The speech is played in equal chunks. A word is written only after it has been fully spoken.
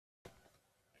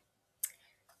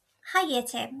Hi Year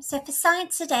 2. So for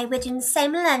science today we're doing the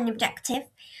same learning objective,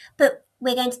 but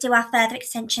we're going to do our further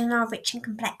extension and our rich and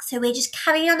complex. So we're just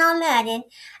carrying on our learning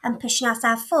and pushing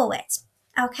ourselves forward.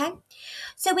 Okay?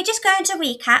 So we're just going to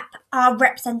recap our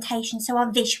representation, so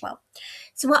our visual.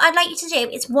 So what I'd like you to do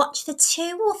is watch the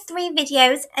 2 or 3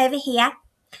 videos over here,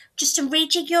 just to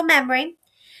rejig your memory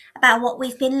about what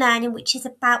we've been learning, which is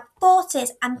about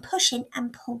forces and pushing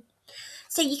and pull.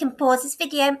 So you can pause this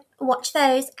video, watch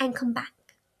those and come back.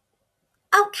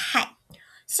 Okay,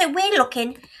 so we're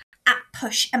looking at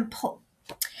push and pull.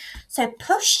 So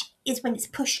push is when it's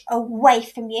pushed away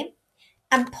from you,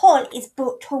 and pull is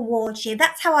brought towards you.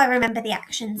 That's how I remember the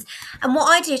actions. And what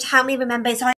I do to help me remember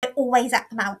is I always act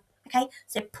them out. Okay,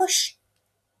 so push,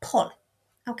 pull.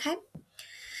 Okay,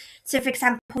 so for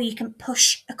example, you can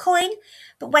push a coin,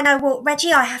 but when I walk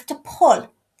Reggie, I have to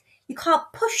pull. You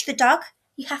can't push the dog,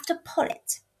 you have to pull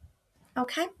it.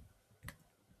 Okay,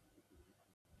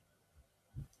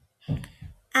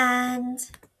 and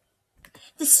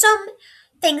there's some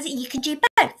things that you can do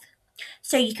both.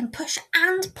 So you can push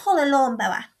and pull a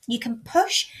lawnmower. You can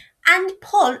push and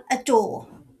pull a door,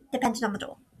 depending on the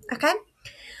door. Okay?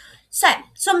 So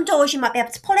some doors you might be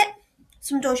able to pull it,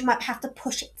 some doors you might have to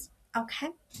push it. Okay?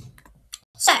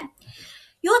 So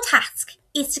your task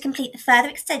is to complete the further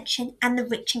extension and the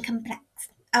rich and complex.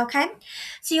 Okay?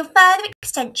 So your further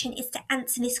extension is to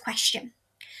answer this question.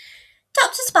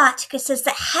 Dr. Spartacus says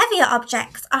that heavier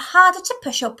objects are harder to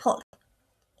push or pull.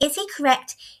 Is he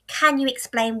correct? Can you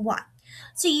explain why?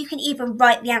 So you can either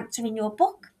write the answer in your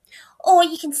book, or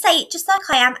you can say it just like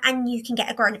I am and you can get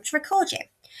a grown-up to record you.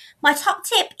 My top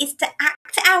tip is to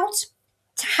act it out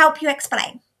to help you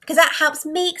explain, because that helps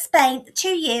me explain to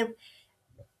you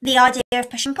the idea of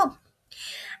push and pull.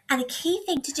 And a key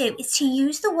thing to do is to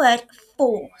use the word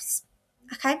force,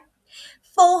 okay?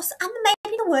 Force and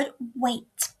maybe the word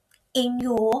weight in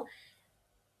your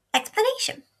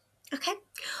explanation, okay?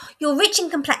 Your rich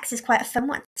and complex is quite a fun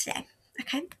one today,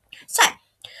 okay? So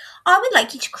I would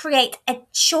like you to create a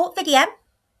short video.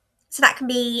 So that can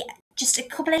be just a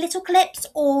couple of little clips,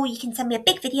 or you can send me a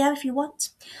big video if you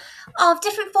want, of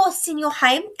different forces in your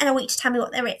home, and I want you to tell me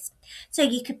what there is. So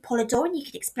you could pull a door and you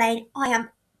could explain, I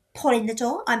am pulling the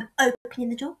door, I'm opening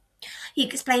the door. You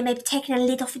could explain maybe taking a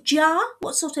lid off a jar,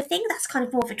 what sort of thing, that's kind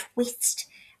of more of a twist,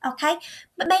 okay?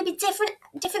 But maybe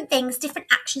different things,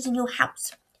 different actions in your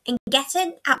house, and get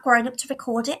an grown up to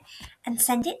record it and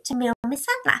send it to me or Miss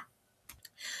Sadler.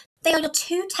 They are your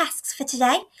 2 tasks for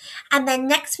today, and then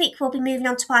next week we'll be moving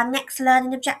on to our next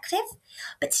learning objective.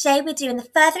 But today we're doing the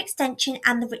further extension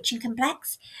and the rich and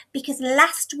complex, because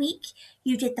last week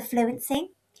you did the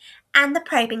fluency and the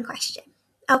probing question.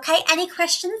 Okay, any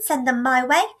questions, send them my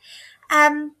way.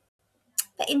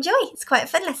 But enjoy, it's quite a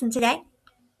fun lesson today.